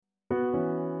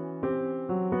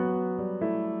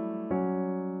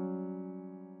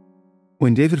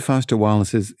when David Foster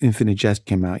Wallace's Infinite Jest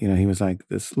came out, he was like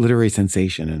this literary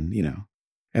sensation, and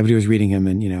everybody was reading him,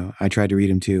 and I tried to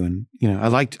read him too, and I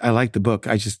liked the book.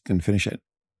 I just didn't finish it,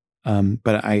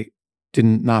 but I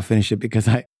didn't not finish it because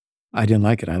I didn't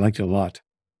like it. I liked it a lot.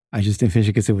 I just didn't finish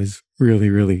it because it was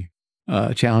really, really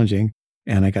challenging,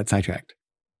 and I got sidetracked.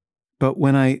 But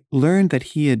when I learned that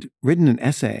he had written an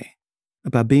essay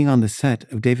about being on the set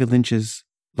of David Lynch's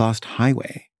Lost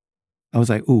Highway, I was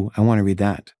like, ooh, I want to read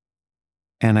that.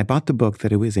 And I bought the book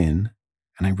that it was in,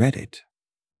 and I read it.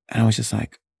 And I was just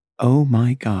like, oh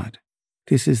my God,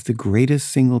 this is the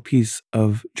greatest single piece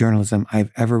of journalism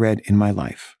I've ever read in my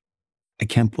life. I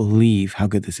can't believe how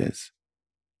good this is.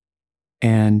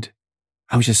 And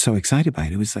I was just so excited by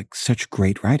it. It was like such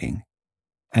great writing.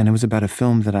 And it was about a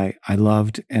film that I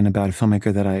loved and about a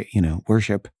filmmaker that I,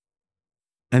 worship.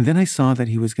 And then I saw that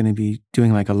he was going to be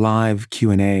doing like a live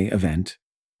Q&A event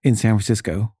in San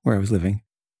Francisco, where I was living.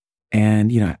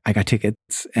 And, I got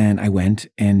tickets and I went,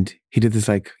 and he did this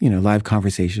like, live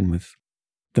conversation with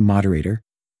the moderator.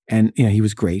 And, he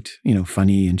was great,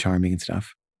 funny and charming and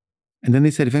stuff. And then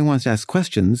they said, if anyone wants to ask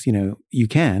questions, you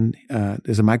can.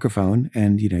 There's a microphone,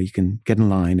 and, you can get in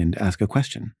line and ask a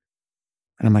question.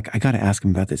 And I'm like, I got to ask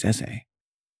him about this essay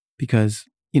because,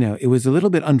 it was a little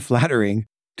bit unflattering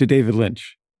to David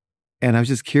Lynch. And I was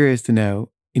just curious to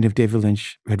know, if David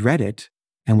Lynch had read it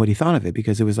and what he thought of it,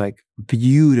 because it was like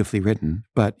beautifully written,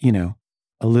 but,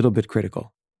 a little bit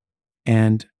critical.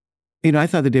 And, I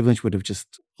thought that David Lynch would have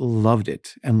just loved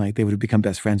it and like they would have become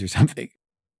best friends or something.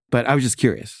 But I was just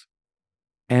curious.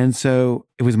 And so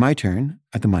it was my turn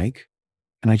at the mic.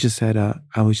 And I just said,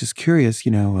 I was just curious,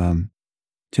 to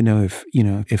know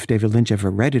if David Lynch ever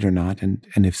read it or not. And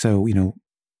if so,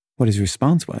 what his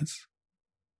response was.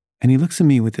 And he looks at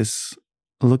me with this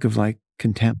look of like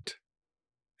contempt.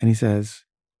 And he says,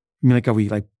 you mean like, are we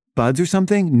like buds or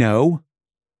something? No.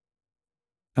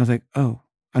 I was like, oh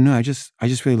no, I just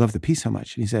really love the piece so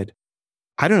much. And he said,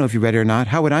 I don't know if you read it or not.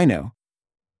 How would I know?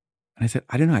 And I said,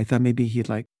 I don't know. I thought maybe he'd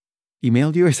like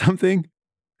emailed you or something. And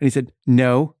he said,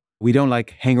 no, we don't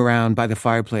like hang around by the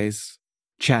fireplace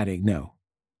chatting. No.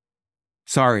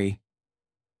 Sorry.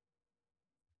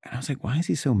 And I was like, why is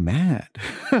he so mad?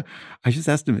 I just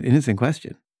asked him an innocent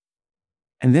question.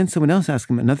 And then someone else asked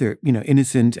him another,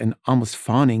 innocent and almost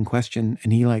fawning question.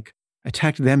 And he like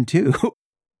attacked them too.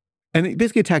 And he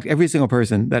basically attacked every single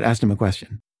person that asked him a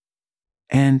question.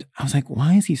 And I was like,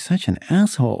 why is he such an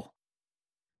asshole?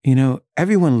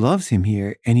 Everyone loves him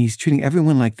here, and he's treating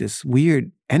everyone like this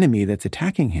weird enemy that's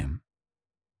attacking him.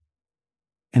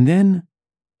 And then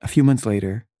a few months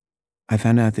later, I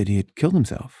found out that he had killed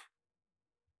himself.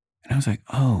 And I was like,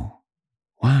 oh,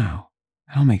 wow,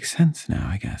 that all makes sense now,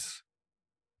 I guess.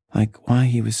 Like why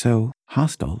he was so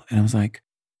hostile. And I was like,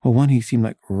 well, one, he seemed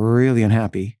like really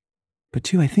unhappy. But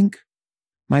two, I think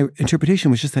my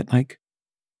interpretation was just that like,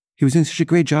 he was doing such a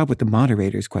great job with the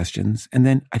moderator's questions. And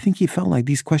then I think he felt like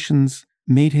these questions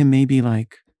made him maybe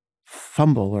like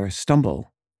fumble or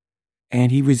stumble.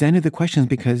 And he resented the questions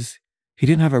because he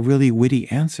didn't have a really witty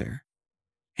answer.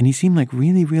 And he seemed like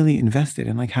really, really invested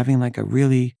in like having like a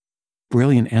really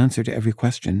brilliant answer to every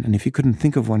question. And if he couldn't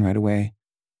think of one right away,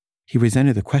 he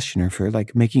resented the questioner for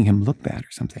like making him look bad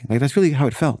or something. Like that's really how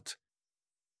it felt.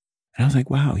 And I was like,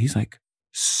 wow, he's like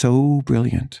so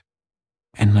brilliant.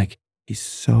 And like, he's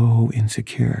so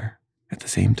insecure at the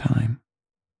same time.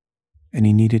 And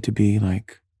he needed to be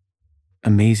like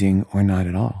amazing or not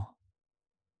at all.